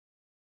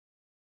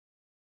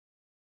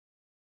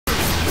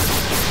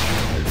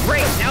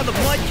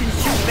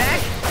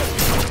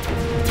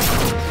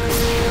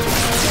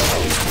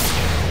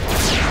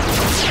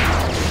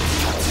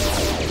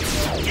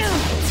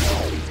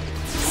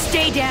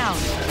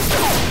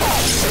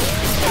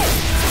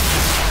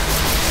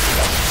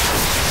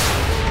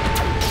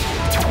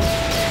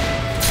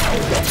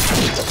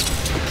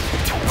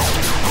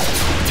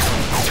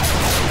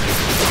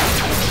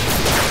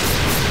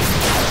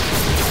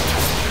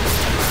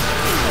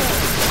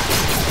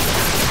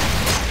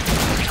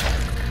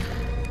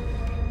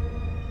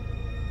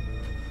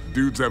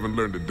Dudes haven't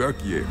learned to duck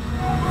yet.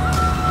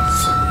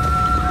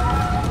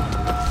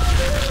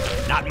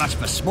 Not much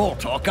for small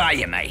talk, are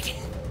you, mate?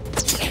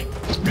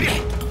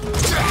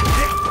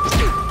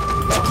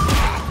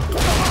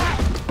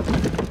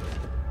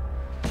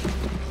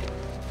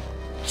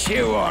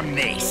 Chew on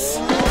this.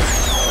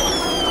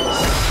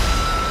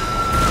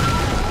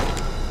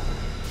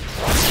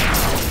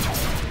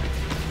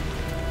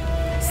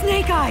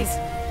 Snake Eyes!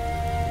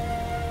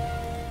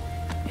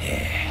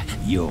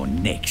 You're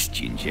next,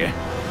 Ginger.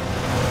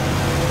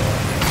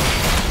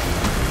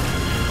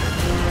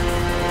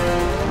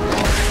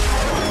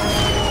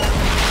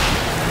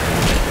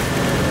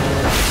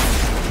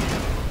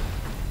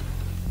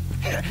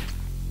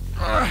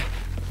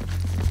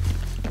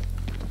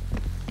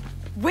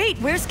 Wait,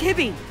 where's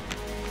Kibby?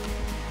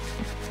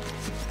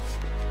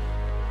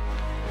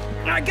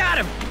 I got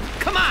him!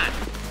 Come on!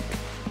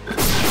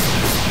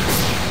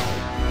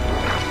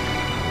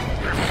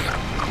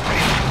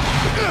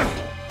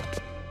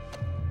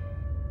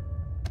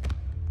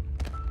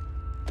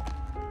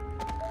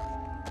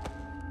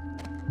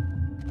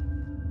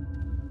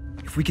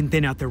 If we can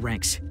thin out their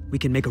ranks, we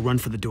can make a run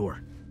for the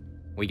door.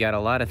 We got a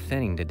lot of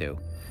thinning to do.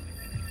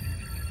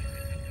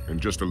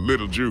 And just a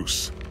little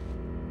juice.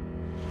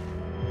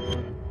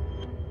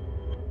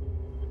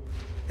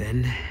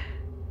 Then,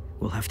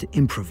 we'll have to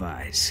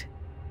improvise.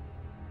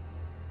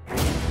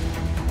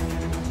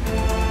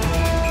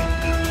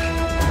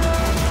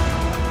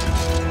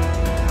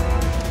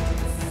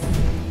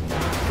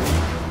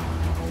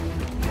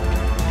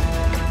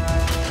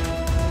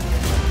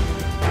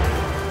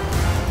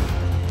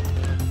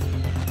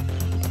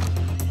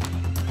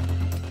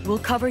 We'll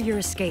cover your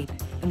escape,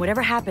 and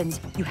whatever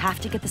happens, you have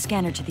to get the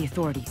scanner to the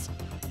authorities.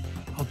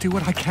 I'll do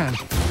what I can.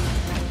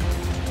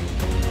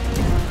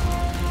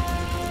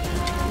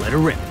 Let her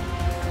rip.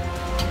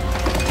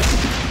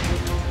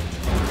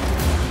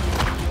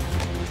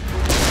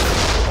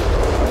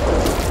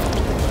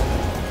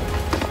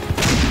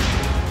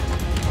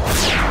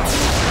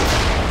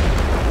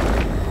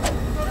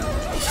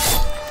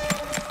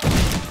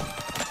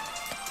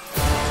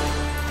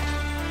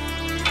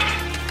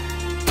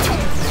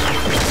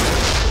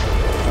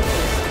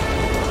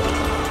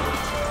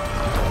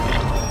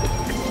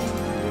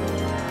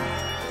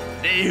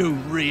 Do you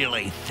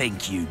really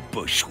think you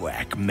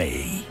bushwhack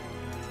me?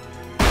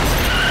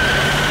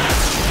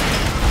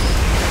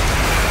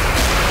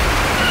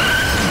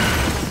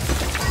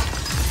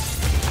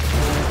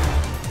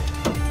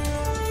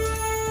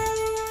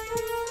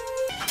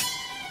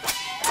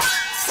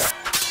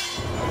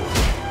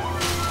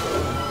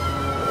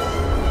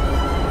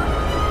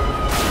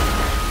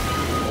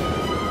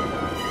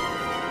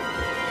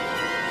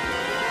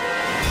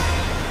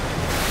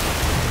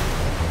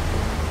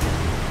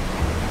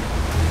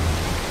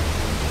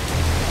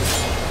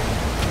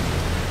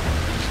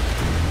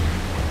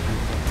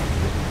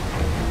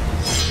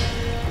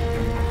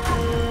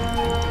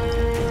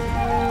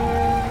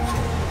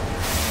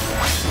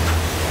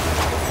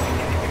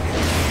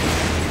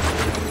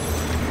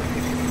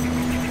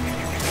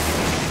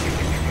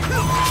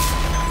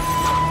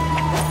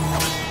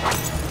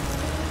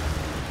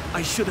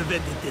 I should have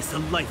ended this a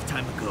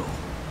lifetime ago,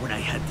 when I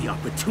had the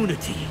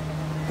opportunity.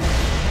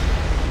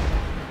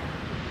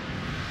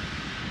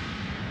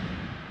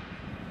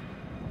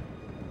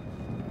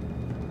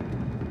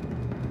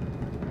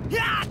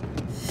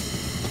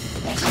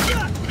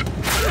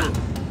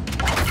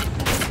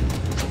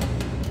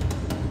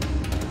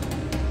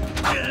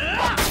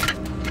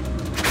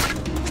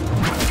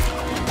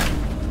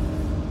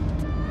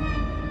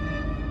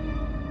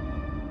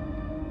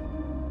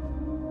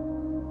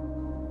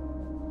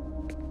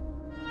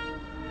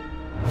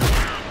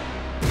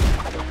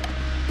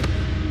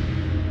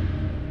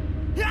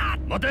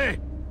 Mate!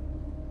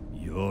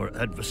 Your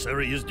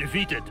adversary is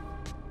defeated.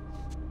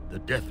 The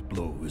death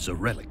blow is a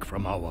relic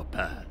from our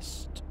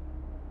past.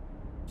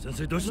 A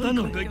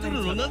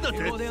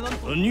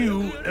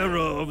new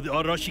era of the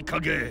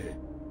Arashikage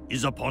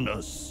is upon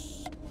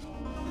us.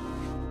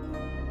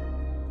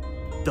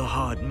 The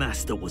Hard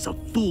Master was a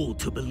fool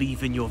to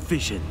believe in your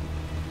vision.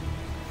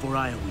 For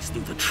I always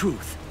knew the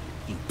truth.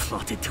 You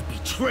plotted to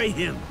betray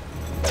him.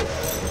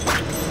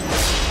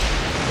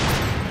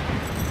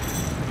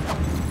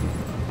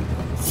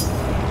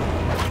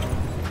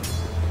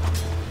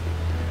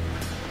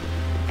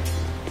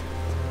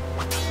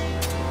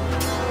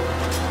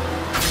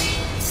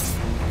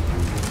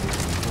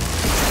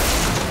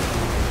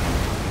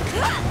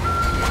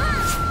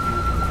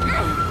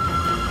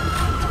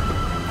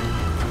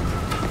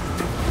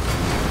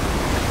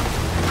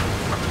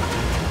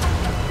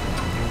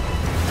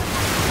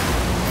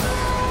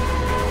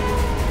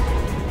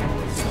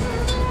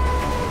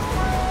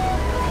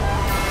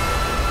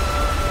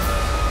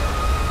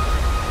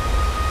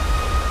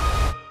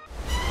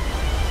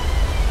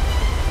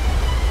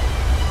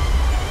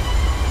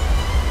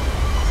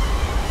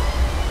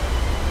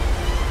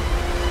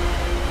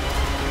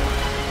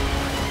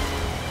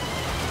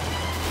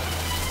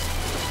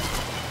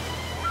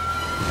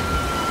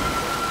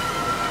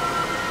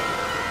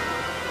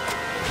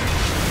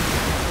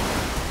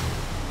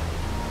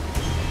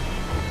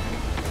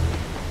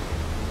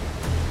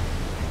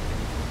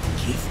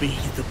 me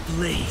the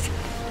blade,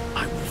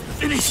 I will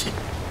finish it!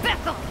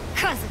 Back off,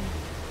 cousin!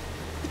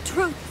 The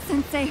truth,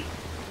 Sensei.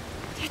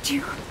 Did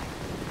you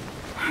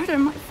murder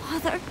my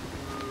father?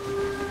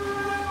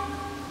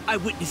 I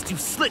witnessed you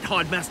slit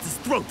Hardmaster's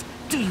throat!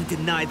 Do you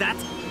deny that?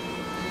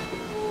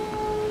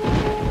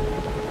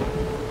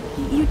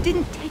 You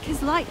didn't take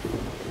his life.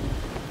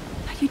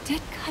 But you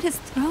did cut his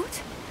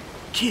throat?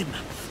 Kim,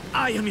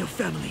 I am your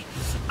family.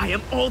 I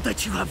am all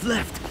that you have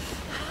left.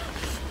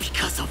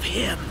 Because of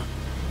him.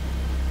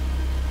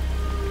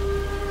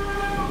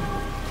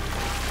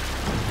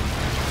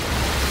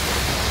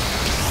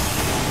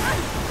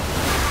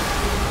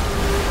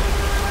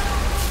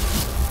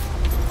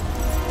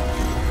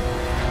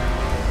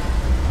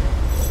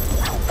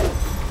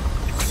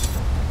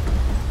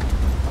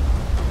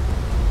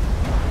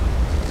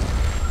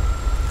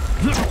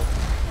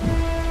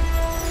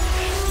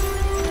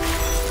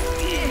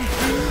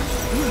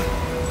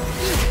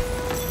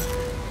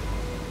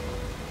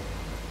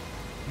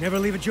 Never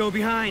leave a Joe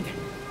behind.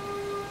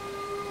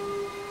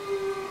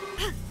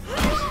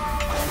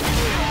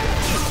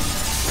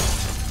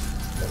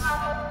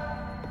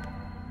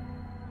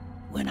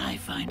 When I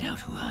find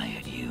out who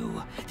hired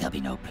you, there'll be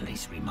no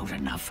place remote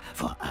enough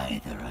for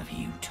either of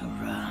you to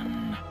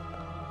run.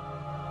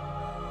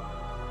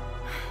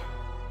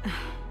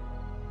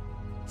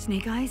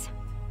 Snake Eyes?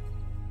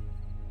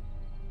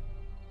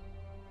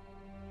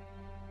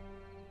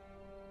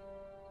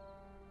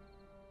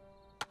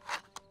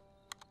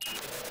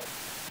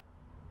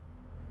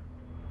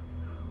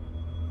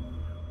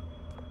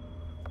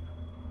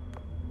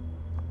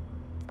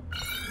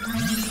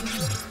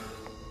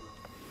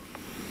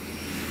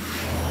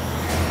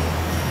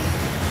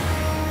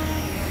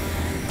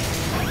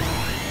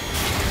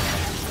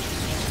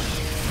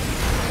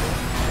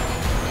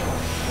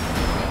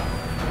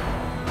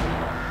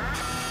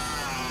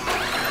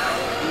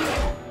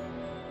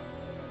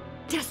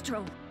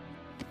 Destro!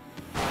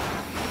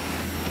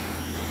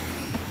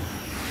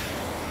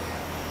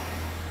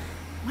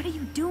 What are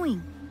you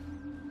doing?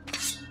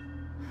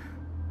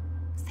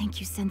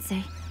 Thank you,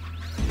 Sensei.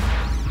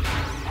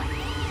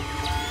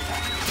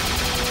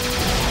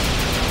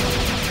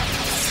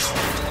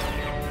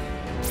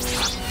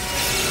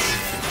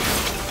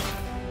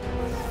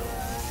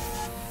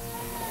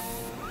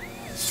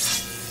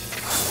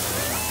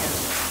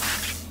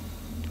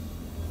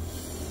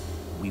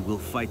 We will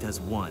fight as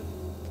one.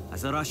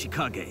 As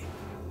Arashikage.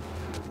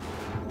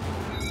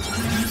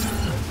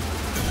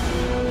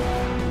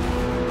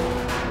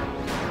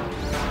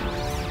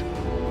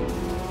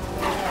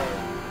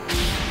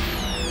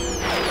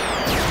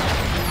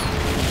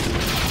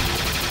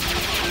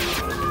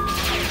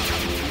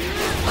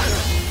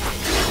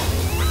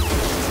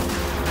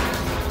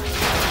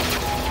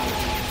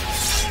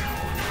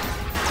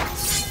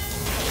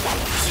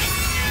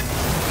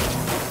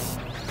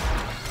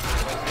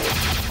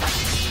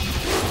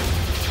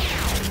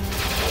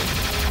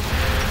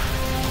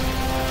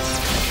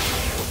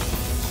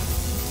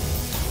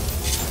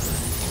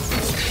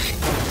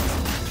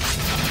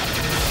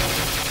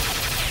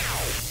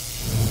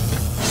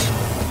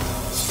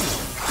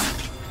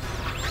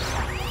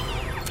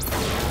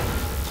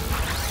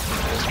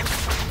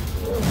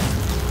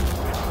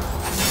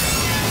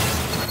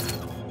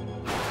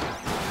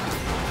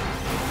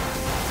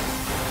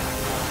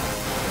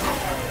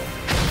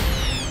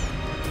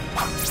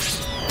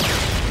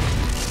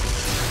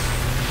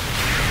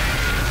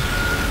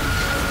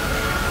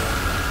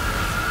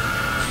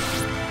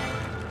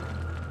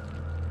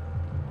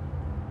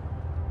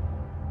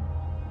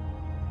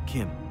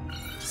 Kim,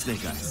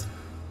 Snake Eyes.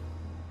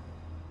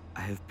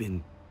 I have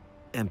been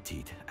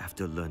emptied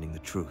after learning the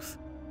truth.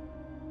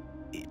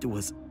 It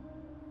was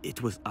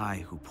I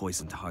who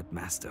poisoned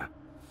Hardmaster.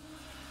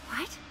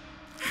 What?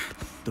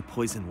 The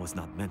poison was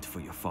not meant for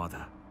your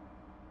father.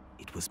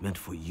 It was meant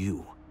for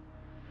you.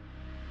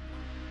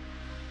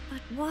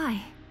 But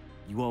why?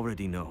 You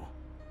already know.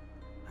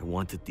 I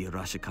wanted the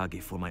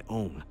Arashikage for my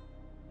own,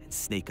 and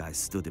Snake Eyes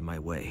stood in my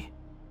way.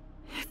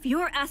 If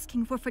you're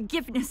asking for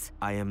forgiveness...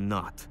 I am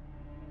not,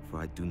 for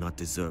I do not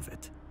deserve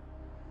it.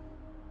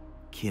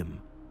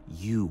 Kim,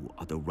 you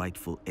are the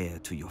rightful heir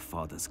to your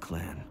father's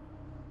clan.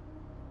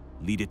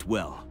 Lead it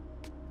well.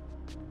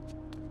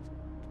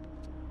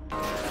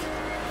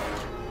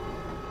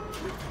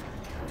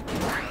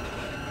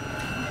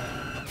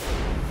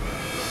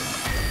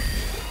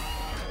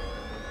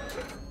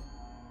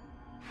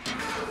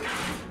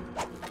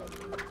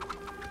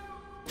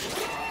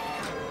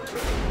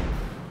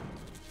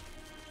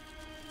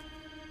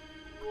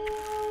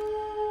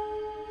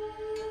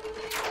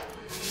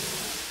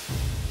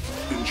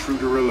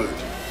 Intruder alert.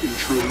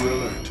 Intruder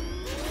alert.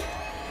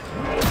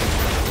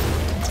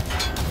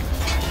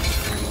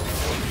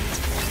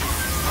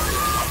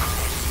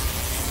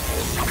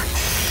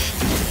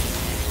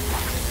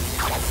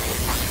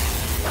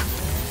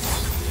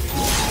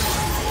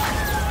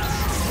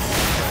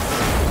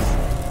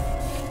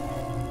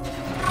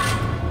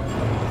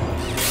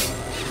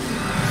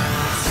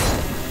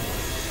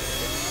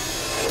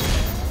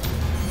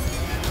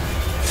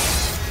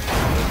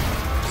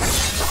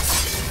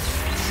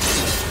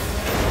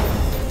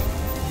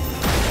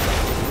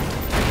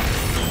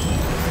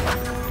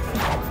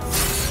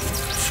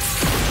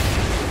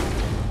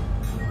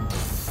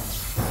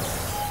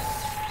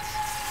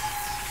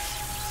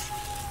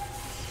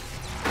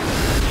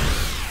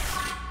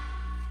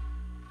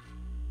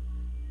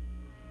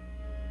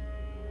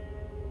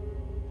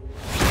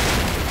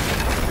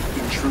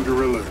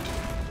 Intruder alert.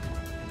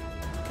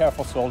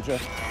 Careful, soldier.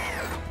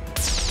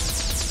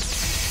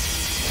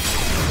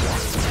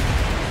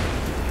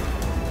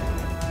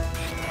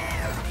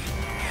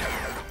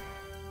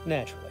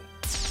 Naturally.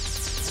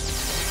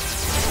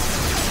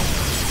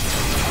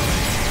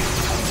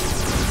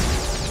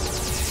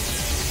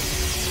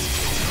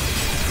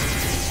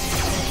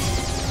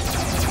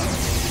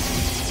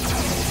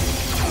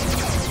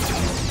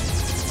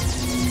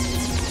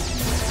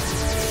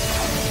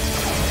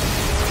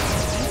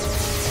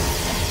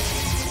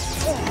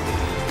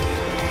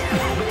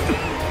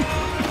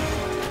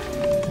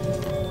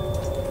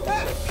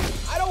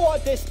 I don't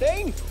want this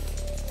thing!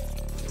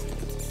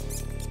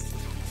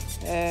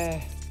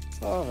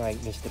 All right,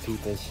 Mr.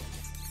 Peepers.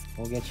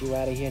 We'll get you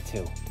out of here,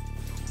 too.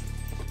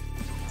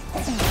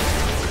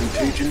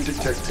 Contagion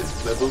detected.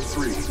 Level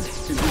 3.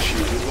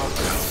 Initiating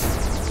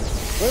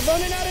lockdown. We're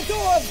running out of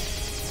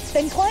doors!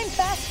 Then climb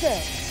faster!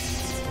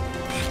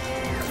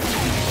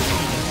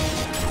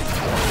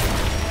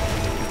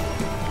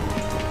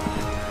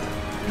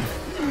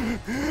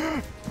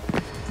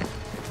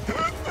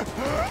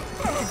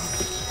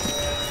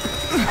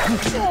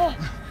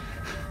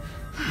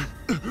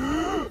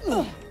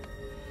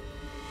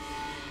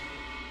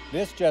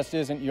 This just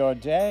isn't your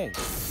day.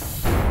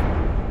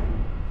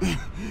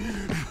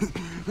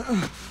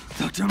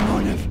 Dr.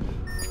 Monev!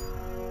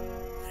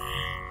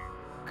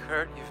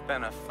 Kurt, you've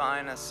been a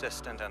fine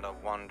assistant and a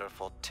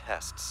wonderful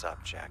test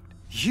subject.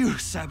 You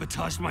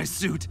sabotaged my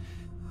suit!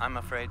 I'm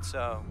afraid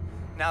so.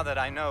 Now that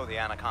I know the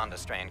Anaconda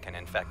strain can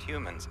infect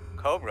humans,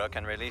 Cobra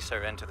can release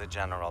her into the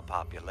general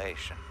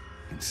population.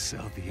 And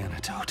sell the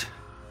antidote.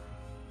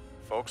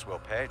 Folks will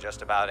pay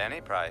just about any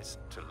price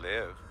to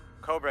live.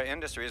 Cobra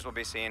Industries will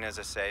be seen as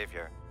a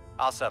savior.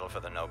 I'll settle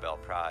for the Nobel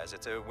Prize.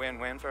 It's a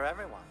win-win for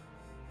everyone.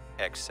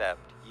 Except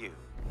you.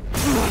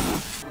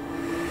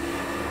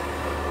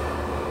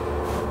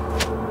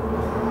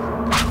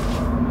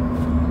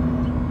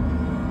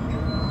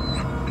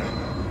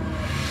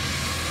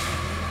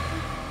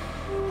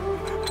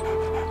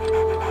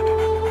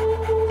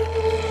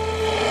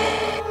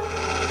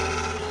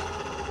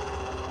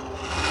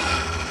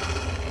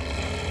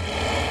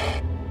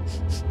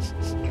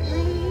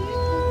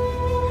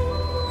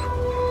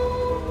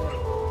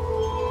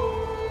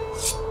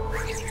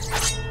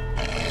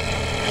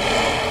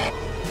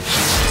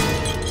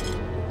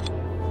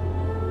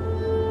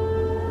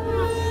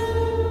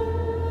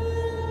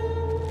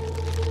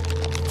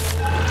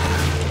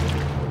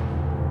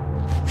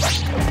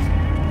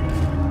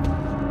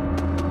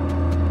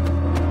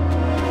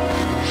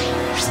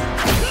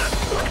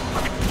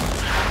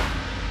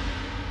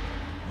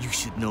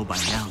 Know by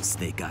now,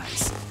 Snake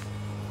Eyes.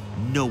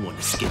 No one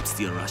escapes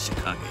the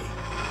Arashikage.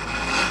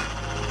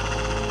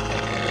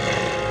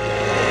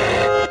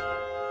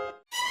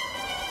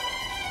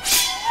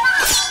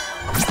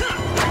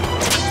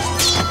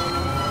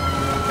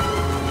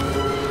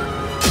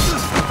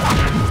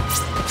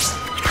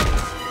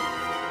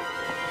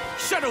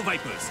 Shadow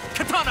Vipers!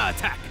 Katana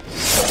attack!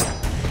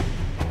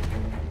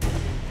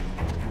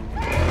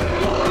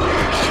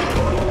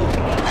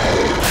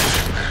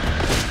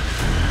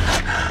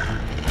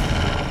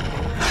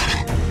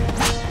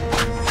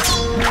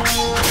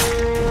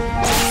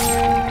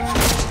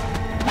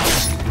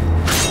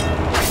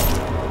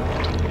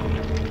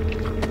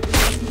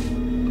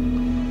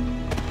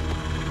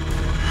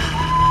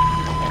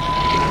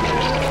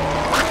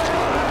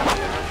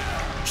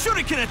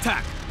 Shuriken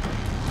attack!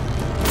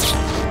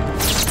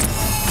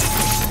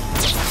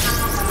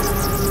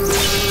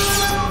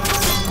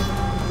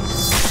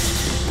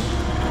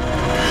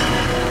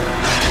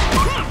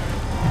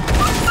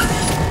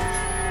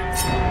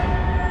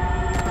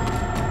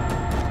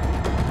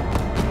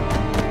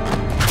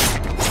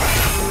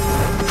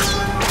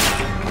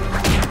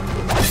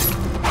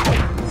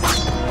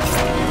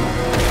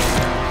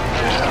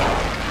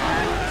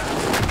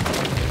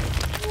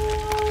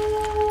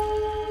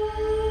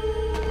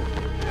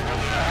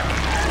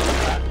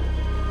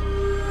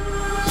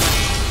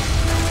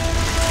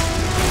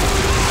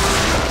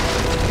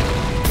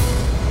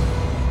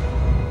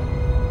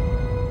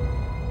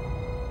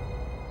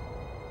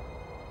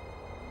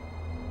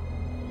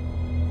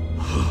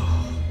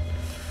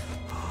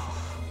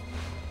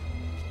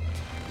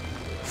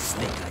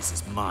 Snake Eyes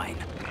is mine.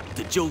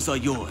 The Joes are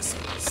yours.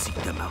 Seek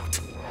them out.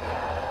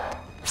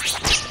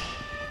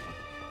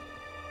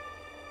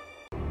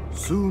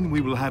 Soon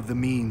we will have the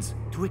means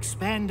to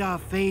expand our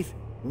faith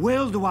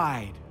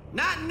worldwide.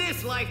 Not in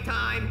this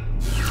lifetime!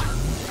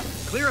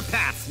 Clear a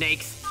path,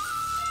 Snakes.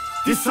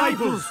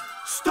 Disciples,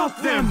 stop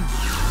them!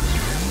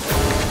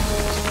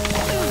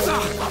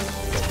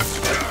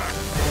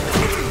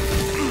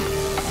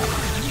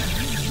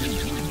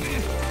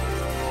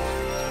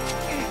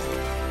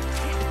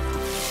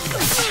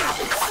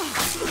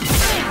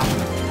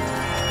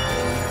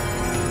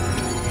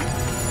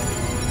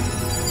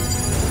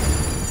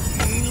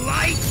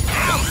 Lights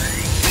out!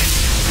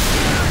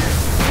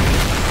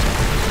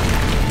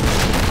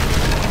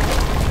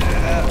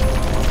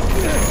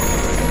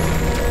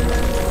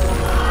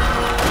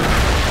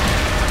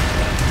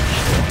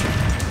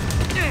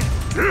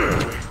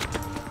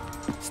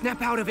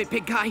 Snap out of it,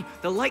 big guy.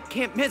 The light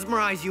can't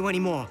mesmerize you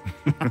anymore.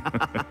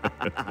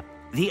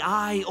 The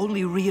eye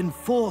only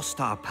reinforced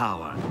our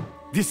power.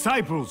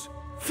 Disciples,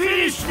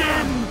 finish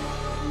them!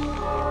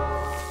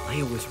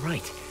 Leia was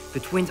right. The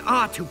twins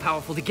are too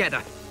powerful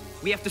together.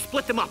 We have to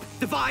split them up,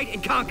 divide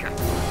and conquer.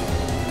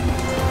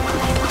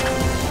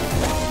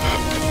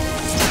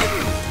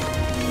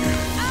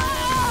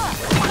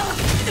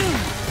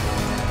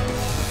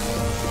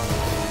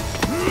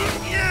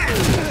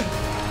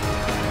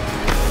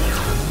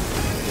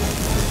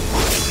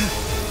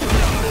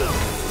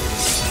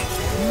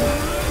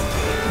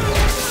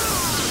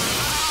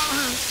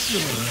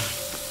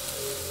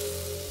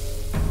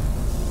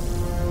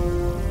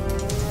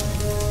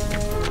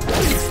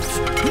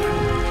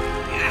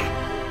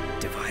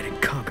 Divide and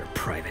conquer,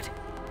 Private.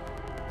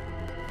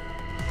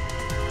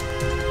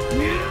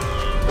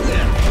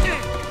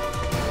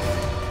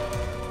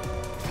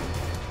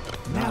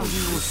 Now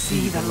you will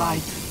see the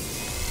light.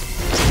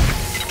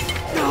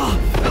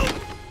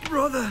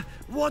 Brother,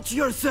 watch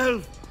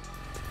yourself!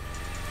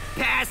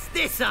 Pass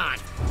this on!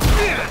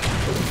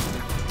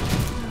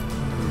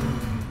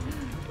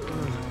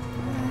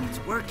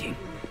 It's working.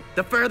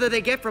 The further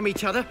they get from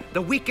each other,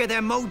 the weaker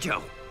their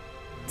mojo.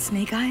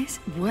 Snake Eyes?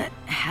 What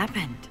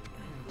happened?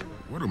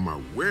 What am I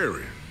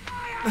wearing?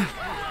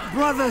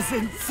 Brothers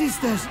and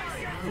sisters,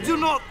 do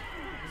not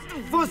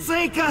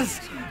forsake us!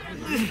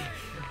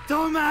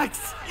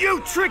 Tomax,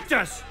 you tricked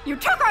us! You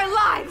took our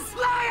lives!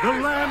 The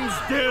lambs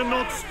dare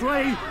not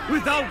stray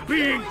without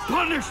being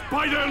punished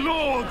by their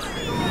lords!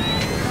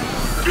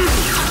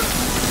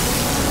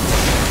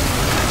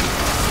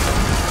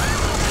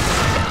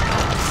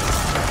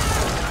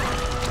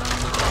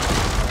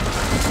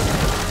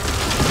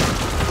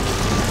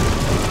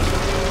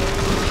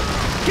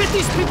 Get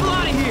these people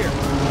out of here!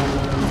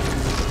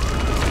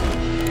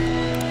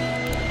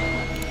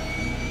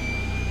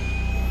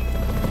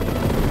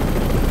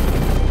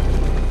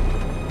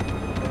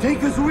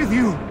 Take us with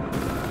you!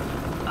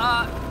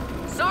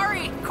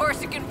 Sorry,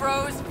 Corsican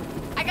bros.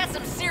 I got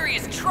some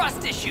serious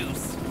trust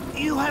issues.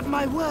 You have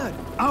my word,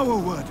 our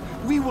word.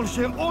 We will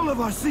share all of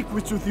our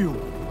secrets with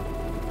you.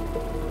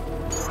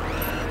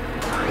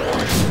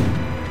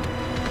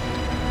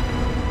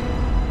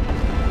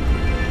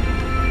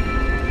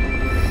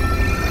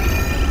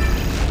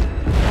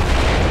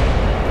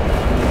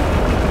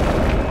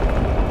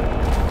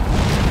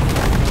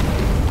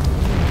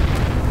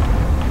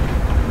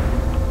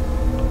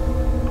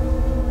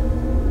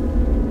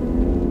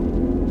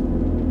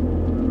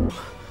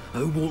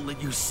 I won't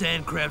let you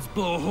sand crabs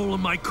blow a hole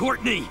in my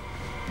Courtney!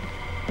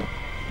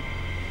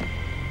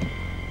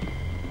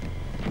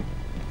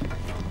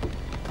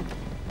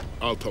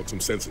 I'll talk some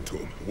sense into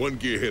him. One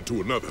gearhead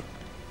to another.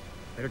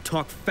 Better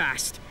talk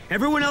fast.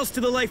 Everyone else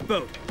to the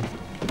lifeboat.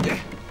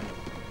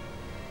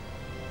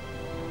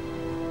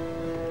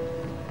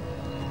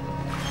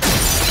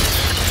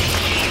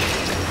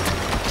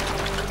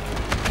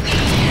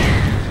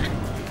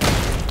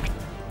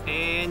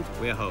 And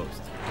we're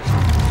hosed.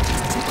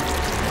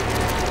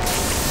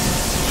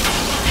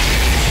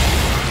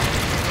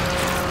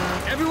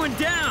 Everyone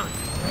down!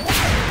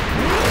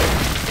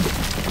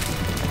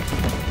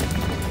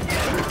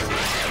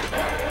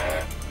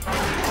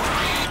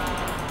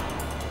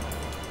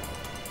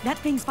 That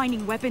thing's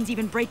finding weapons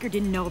even Breaker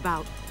didn't know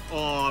about.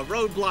 Aw,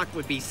 Roadblock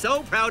would be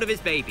so proud of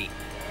his baby.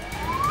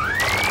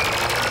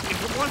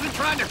 If it wasn't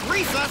trying to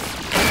grease us!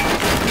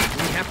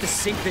 We have to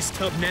sink this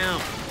tub now.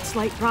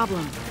 Slight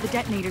problem. The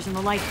detonator's in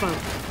the lifeboat.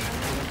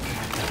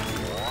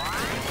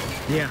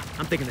 Yeah,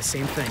 I'm thinking the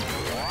same thing.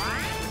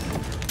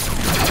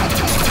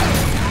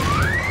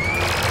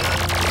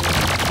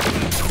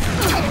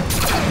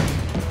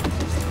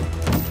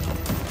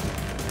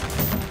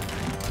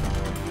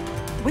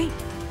 Wait,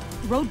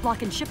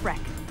 roadblock and shipwreck.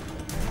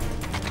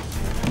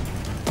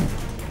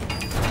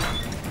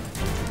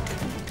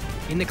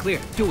 In the clear,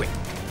 do it.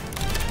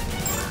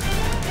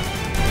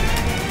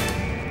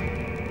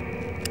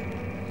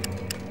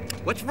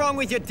 What's wrong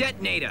with your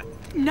detonator?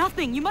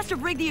 Nothing. You must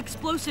have rigged the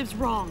explosives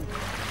wrong.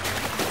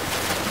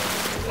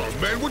 Oh,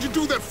 man, what'd you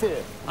do that for?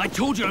 I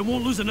told you I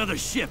won't lose another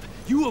ship.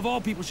 You of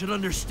all people should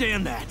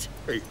understand that.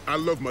 Hey, I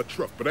love my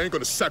truck, but I ain't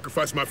gonna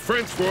sacrifice my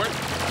friends for it.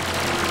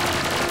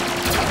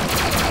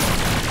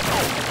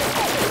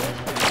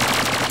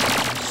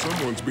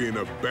 Someone's being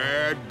a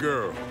bad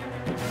girl.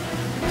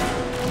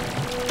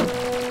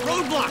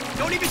 Roadblock!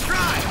 Don't even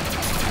try!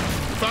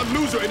 If I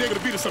lose her, it ain't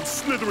gonna be to some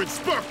slithering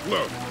spark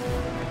plug.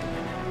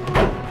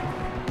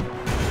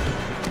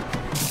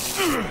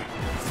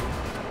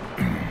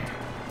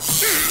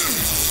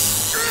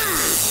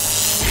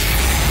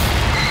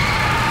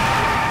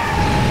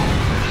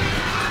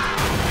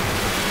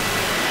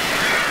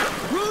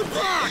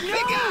 Roadblock!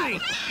 Big guy!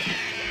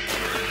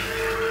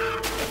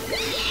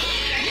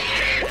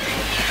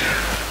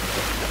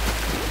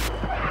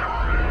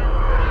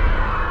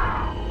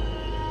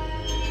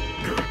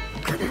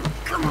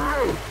 Come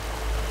on!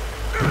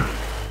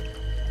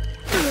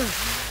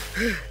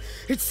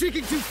 It's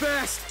sinking too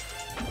fast!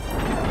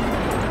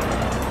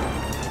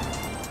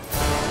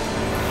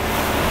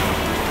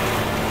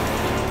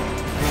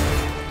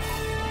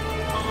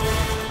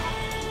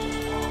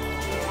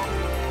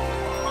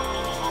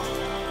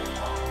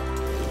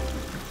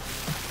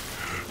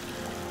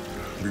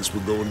 least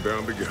we're going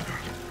down together.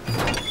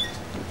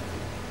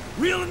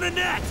 Reel in the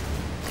net!